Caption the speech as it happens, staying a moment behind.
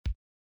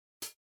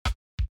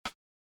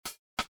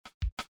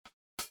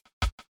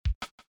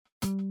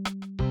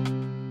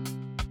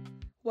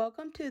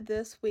Welcome to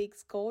this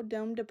week's Gold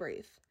Dome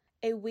Debrief,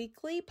 a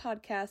weekly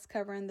podcast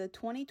covering the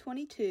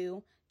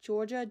 2022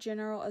 Georgia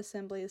General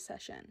Assembly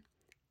session.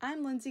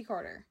 I'm Lindsay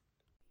Carter.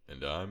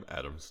 And I'm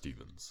Adam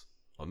Stevens.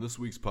 On this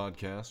week's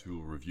podcast, we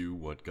will review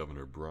what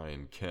Governor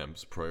Brian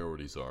Kemp's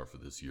priorities are for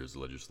this year's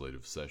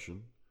legislative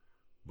session.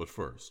 But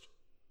first,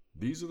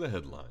 these are the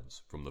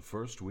headlines from the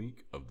first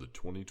week of the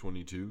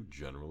 2022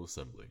 General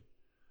Assembly.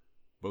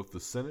 Both the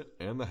Senate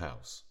and the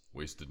House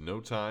wasted no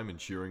time in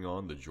cheering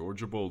on the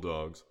Georgia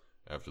Bulldogs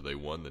after they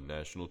won the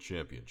national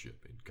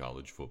championship in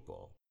college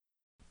football.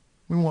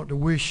 We want to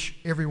wish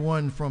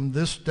everyone from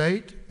this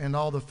state and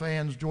all the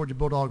fans, Georgia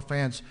Bulldog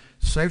fans,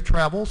 safe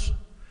travels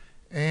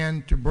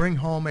and to bring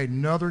home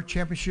another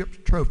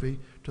championship trophy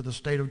to the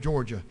state of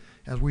Georgia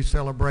as we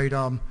celebrate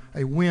a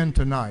win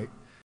tonight.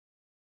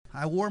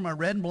 I wore my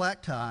red and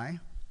black tie.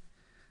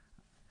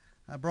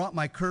 I brought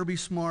my Kirby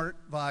Smart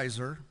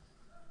visor.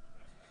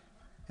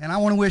 And I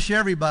want to wish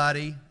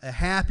everybody a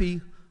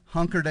happy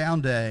hunker down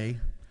day.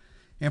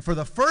 And for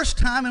the first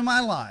time in my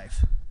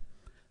life,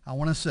 I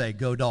want to say,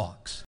 go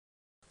Dogs.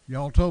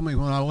 Y'all told me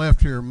when I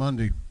left here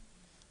Monday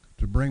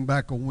to bring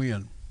back a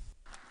win.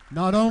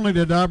 Not only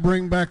did I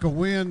bring back a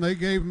win, they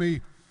gave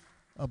me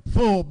a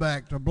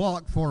fullback to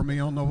block for me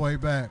on the way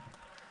back.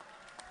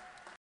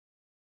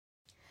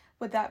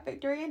 With that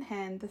victory in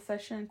hand, the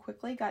session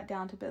quickly got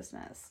down to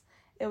business.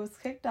 It was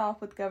kicked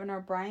off with Governor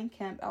Brian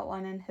Kemp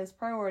outlining his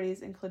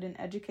priorities, including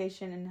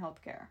education and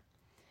healthcare.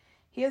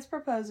 He is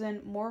proposing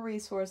more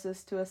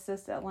resources to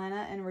assist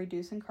Atlanta in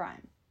reducing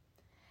crime.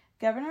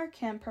 Governor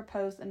Kemp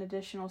proposed an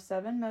additional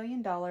 $7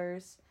 million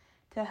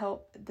to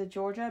help the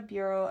Georgia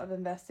Bureau of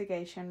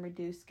Investigation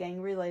reduce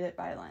gang-related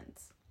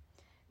violence.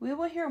 We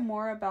will hear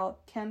more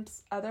about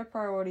Kemp's other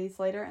priorities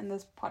later in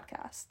this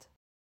podcast.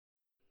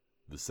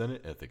 The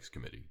Senate Ethics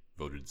Committee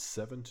voted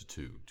 7-2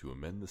 to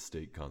amend the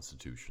state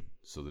constitution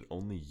so that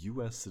only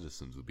U.S.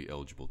 citizens would be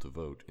eligible to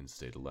vote in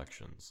state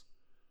elections.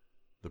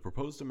 The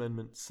proposed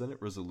amendment, Senate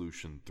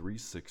Resolution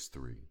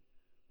 363,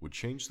 would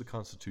change the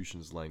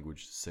Constitution's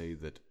language to say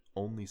that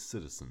only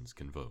citizens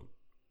can vote.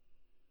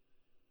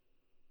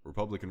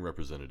 Republican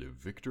Representative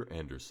Victor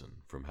Anderson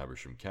from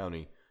Habersham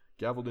County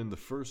gavelled in the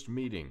first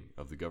meeting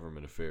of the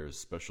Government Affairs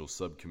Special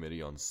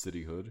Subcommittee on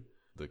Cityhood.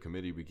 The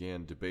committee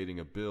began debating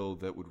a bill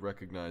that would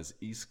recognize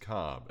East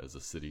Cobb as a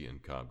city in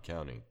Cobb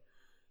County.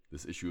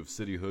 This issue of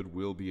cityhood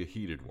will be a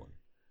heated one.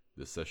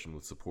 This session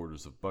with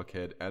supporters of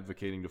Buckhead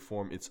advocating to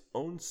form its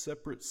own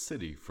separate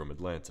city from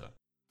Atlanta.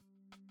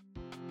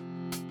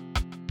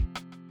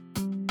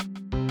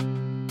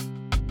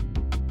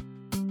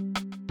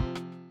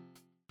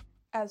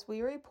 As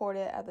we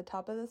reported at the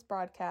top of this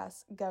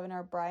broadcast,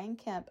 Governor Brian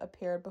Kemp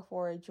appeared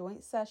before a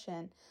joint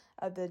session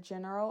of the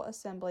General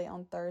Assembly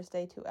on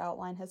Thursday to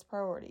outline his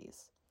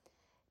priorities.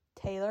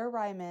 Taylor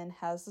Ryman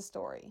has the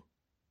story.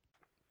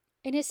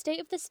 In his State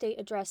of the State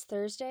address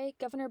Thursday,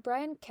 Governor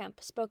Brian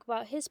Kemp spoke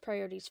about his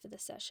priorities for the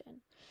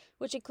session,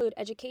 which include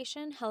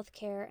education, health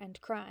care,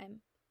 and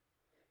crime.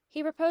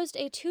 He proposed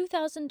a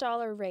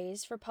 $2,000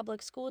 raise for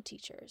public school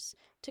teachers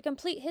to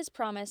complete his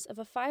promise of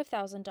a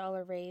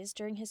 $5,000 raise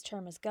during his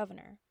term as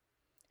governor.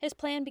 His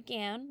plan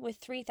began with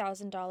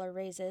 $3,000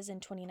 raises in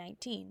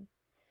 2019.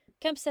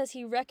 Kemp says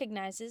he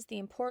recognizes the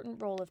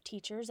important role of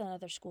teachers and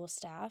other school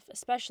staff,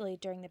 especially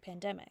during the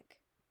pandemic.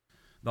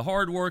 The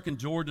hard-working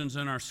Georgians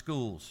in our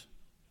schools,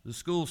 the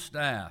school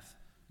staff,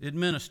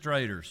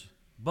 administrators,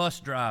 bus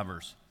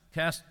drivers,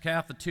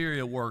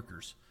 cafeteria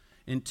workers,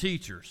 and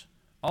teachers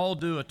all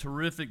do a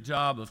terrific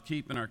job of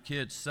keeping our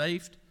kids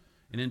safe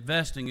and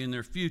investing in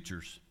their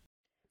futures.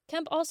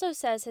 Kemp also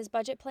says his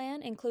budget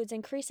plan includes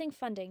increasing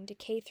funding to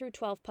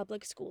K-12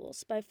 public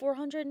schools by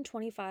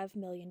 $425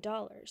 million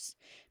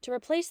to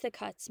replace the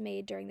cuts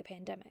made during the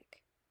pandemic.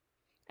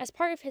 As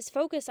part of his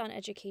focus on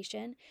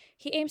education,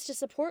 he aims to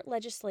support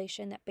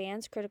legislation that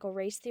bans critical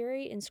race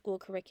theory in school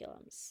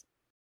curriculums.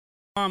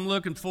 I'm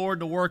looking forward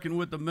to working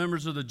with the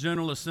members of the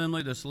General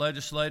Assembly this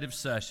legislative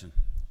session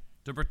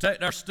to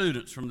protect our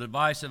students from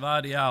divisive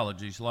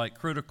ideologies like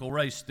critical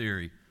race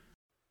theory.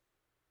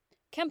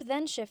 Kemp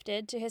then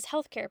shifted to his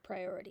health care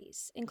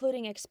priorities,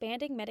 including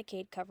expanding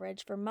Medicaid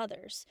coverage for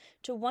mothers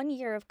to 1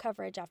 year of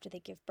coverage after they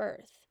give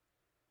birth.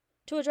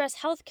 To address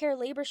health care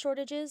labor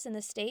shortages in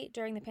the state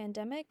during the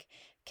pandemic,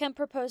 Kemp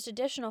proposed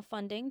additional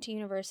funding to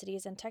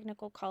universities and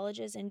technical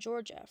colleges in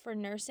Georgia for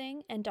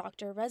nursing and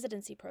doctor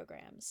residency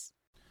programs.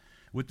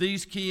 With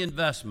these key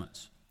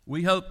investments,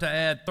 we hope to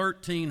add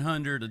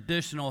 1,300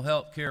 additional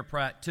health care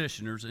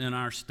practitioners in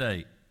our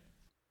state.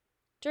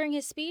 During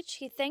his speech,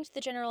 he thanked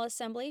the General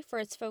Assembly for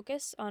its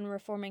focus on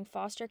reforming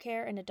foster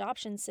care and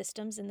adoption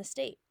systems in the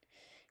state.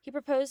 He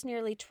proposed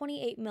nearly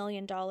 $28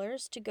 million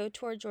to go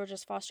toward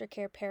Georgia's foster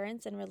care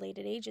parents and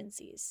related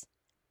agencies.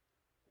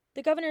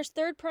 The governor's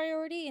third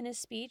priority in his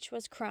speech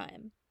was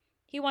crime.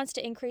 He wants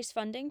to increase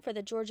funding for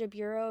the Georgia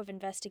Bureau of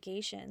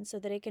Investigation so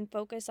that it can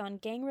focus on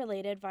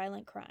gang-related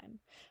violent crime,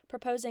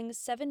 proposing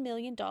 $7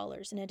 million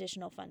in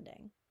additional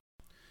funding.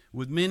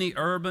 With many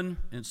urban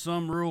and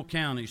some rural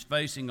counties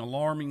facing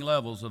alarming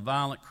levels of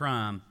violent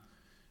crime,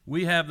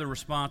 we have the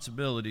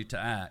responsibility to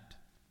act.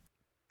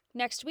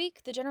 Next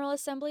week, the General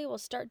Assembly will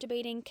start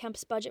debating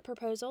Kemp's budget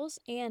proposals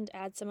and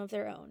add some of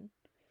their own.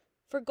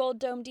 For Gold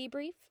Dome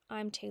Debrief,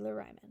 I'm Taylor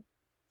Ryman.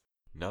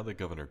 Now that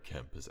Governor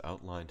Kemp has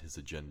outlined his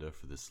agenda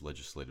for this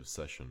legislative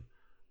session,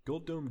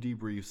 Gold Dome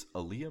Debrief's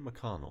Aaliyah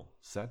McConnell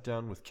sat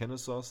down with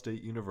Kennesaw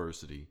State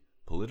University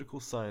political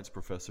science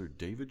professor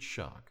David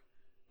Schock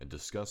and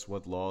discussed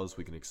what laws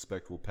we can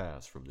expect will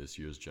pass from this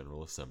year's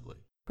General Assembly.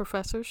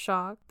 Professor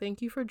Schock,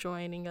 thank you for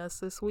joining us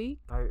this week.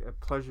 A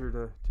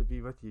pleasure to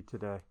be with you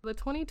today. The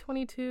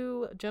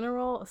 2022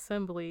 General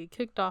Assembly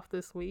kicked off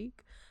this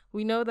week.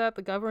 We know that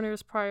the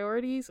governor's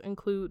priorities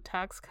include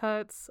tax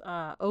cuts,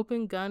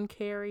 open gun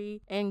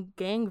carry, and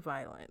gang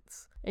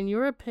violence. In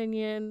your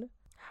opinion,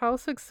 how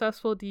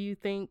successful do you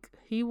think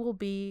he will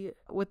be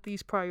with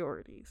these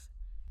priorities?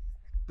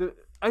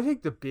 I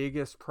think the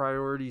biggest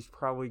priority is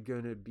probably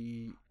going to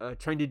be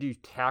trying to do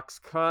tax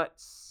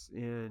cuts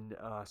and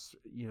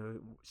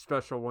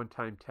special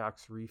one-time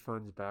tax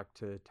refunds back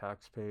to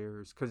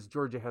taxpayers, because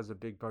Georgia has a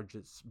big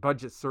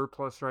budget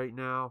surplus right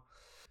now.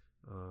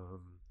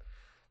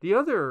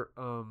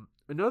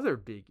 Another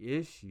big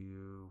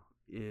issue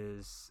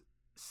is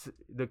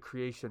the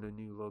creation of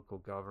new local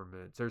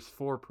governments. There's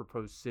 4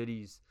 proposed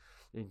cities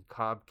in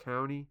Cobb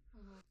County,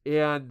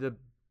 and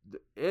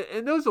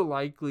those will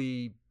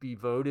likely be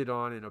voted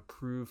on and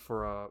approved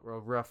for a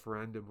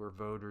referendum where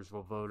voters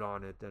will vote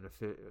on it then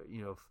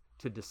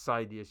to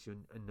decide the issue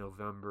in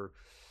November.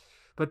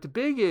 But the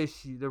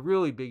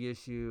really big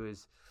issue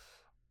is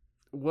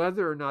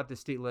whether or not the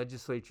state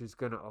legislature is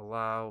going to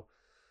allow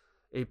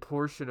a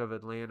portion of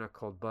Atlanta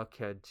called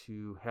Buckhead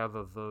to have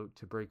a vote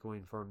to break away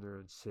and form their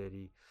own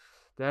city.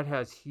 That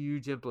has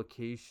huge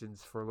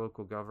implications for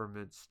local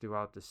governments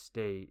throughout the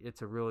state.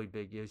 It's a really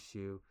big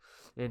issue,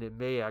 and it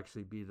may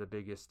actually be the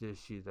biggest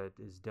issue that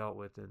is dealt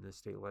with in the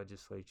state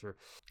legislature.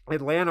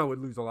 Atlanta would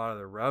lose a lot of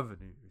their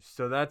revenues,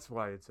 so that's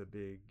why it's a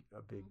big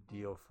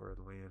deal for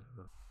Atlanta.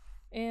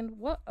 And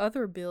what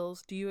other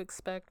bills do you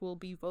expect will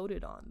be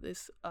voted on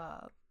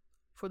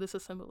for this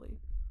assembly?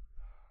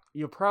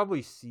 You'll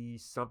probably see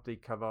something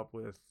come up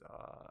with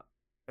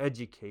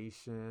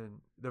education.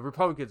 The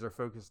Republicans are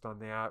focused on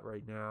that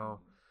right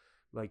now,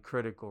 like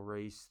critical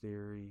race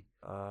theory,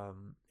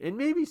 and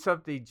maybe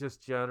something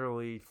just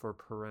generally for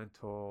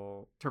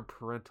parental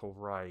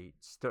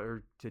rights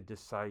to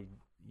decide,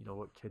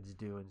 what kids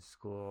do in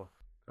school.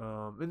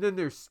 And then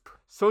there's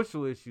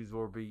social issues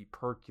will be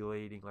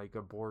percolating, like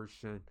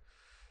abortion.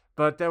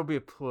 But that'll be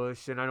a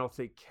push, and I don't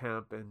think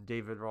Kemp and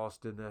David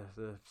Ralston,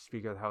 the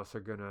Speaker of the House, are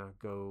going to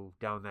go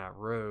down that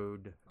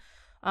road.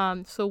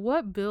 So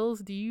what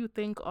bills do you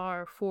think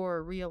are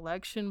for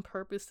re-election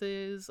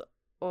purposes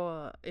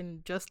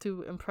and just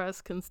to impress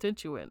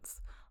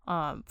constituents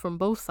from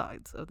both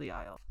sides of the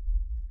aisle?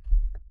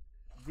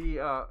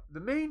 The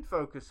main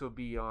focus will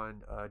be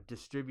on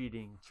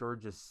distributing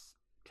Georgia's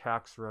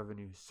tax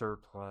revenue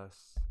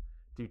surplus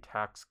through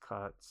tax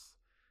cuts.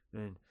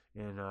 And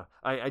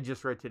I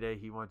just read today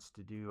he wants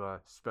to do a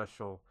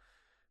special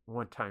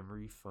one-time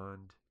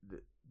refund.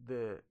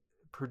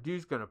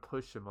 Purdue's going to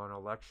push him on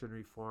election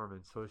reform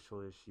and social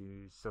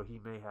issues, so he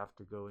may have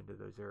to go into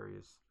those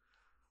areas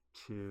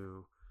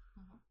too.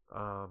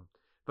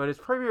 But it's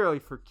primarily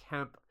for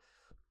Kemp.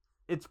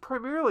 It's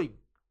primarily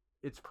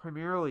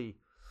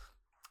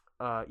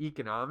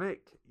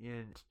economic,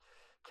 and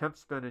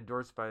Kemp's been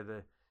endorsed by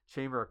the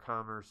Chamber of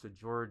Commerce of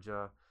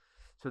Georgia.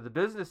 So the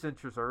business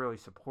interests are really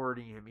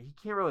supporting him. He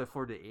can't really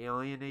afford to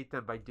alienate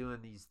them by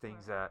doing these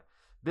things that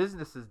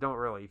businesses don't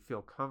really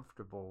feel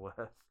comfortable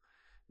with.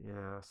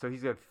 Yeah, so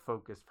he's got to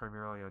focus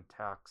primarily on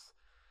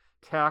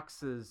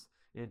taxes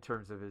in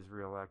terms of his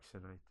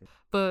reelection, I think.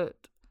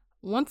 But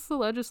once the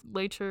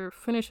legislature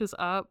finishes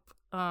up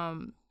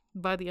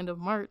by the end of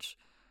March,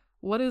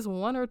 what is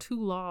 1 or 2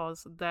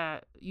 laws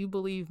that you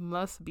believe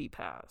must be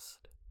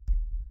passed?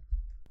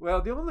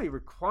 Well, the only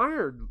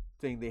required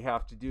thing they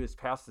have to do is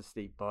pass the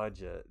state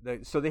budget.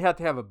 So they have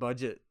to have a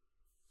budget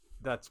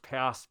that's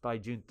passed by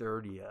June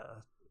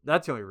 30th.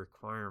 That's the only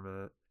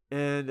requirement.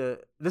 And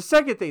the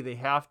second thing they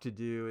have to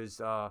do is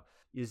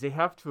they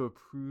have to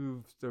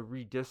approve the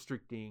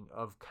redistricting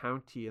of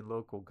county and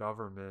local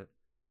government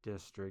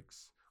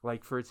districts.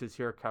 Like, for instance,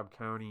 here at Cobb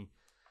County,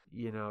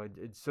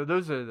 and so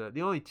those are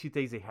the only 2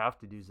 things they have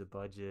to do is the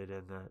budget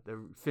and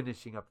the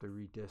finishing up the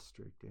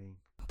redistricting.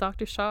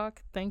 Dr.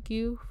 Schock, thank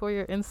you for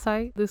your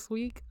insight this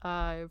week.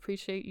 I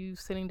appreciate you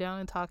sitting down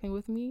and talking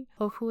with me.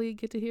 Hopefully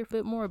get to hear a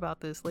bit more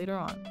about this later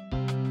on.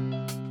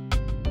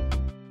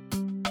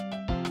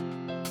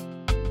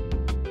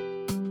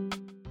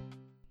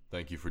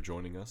 Thank you for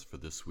joining us for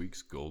this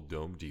week's Gold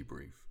Dome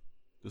Debrief.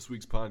 This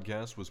week's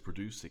podcast was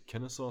produced at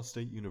Kennesaw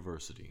State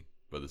University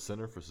by the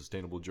Center for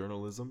Sustainable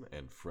Journalism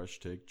and Fresh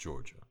Take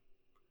Georgia.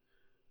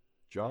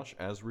 Josh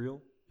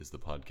Asriel is the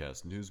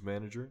podcast news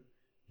manager.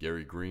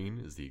 Gary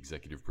Green is the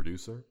executive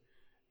producer.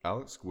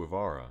 Alex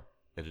Guevara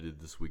edited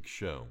this week's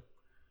show.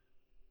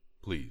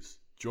 Please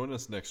join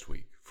us next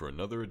week for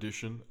another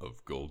edition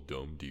of Gold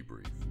Dome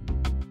Debrief.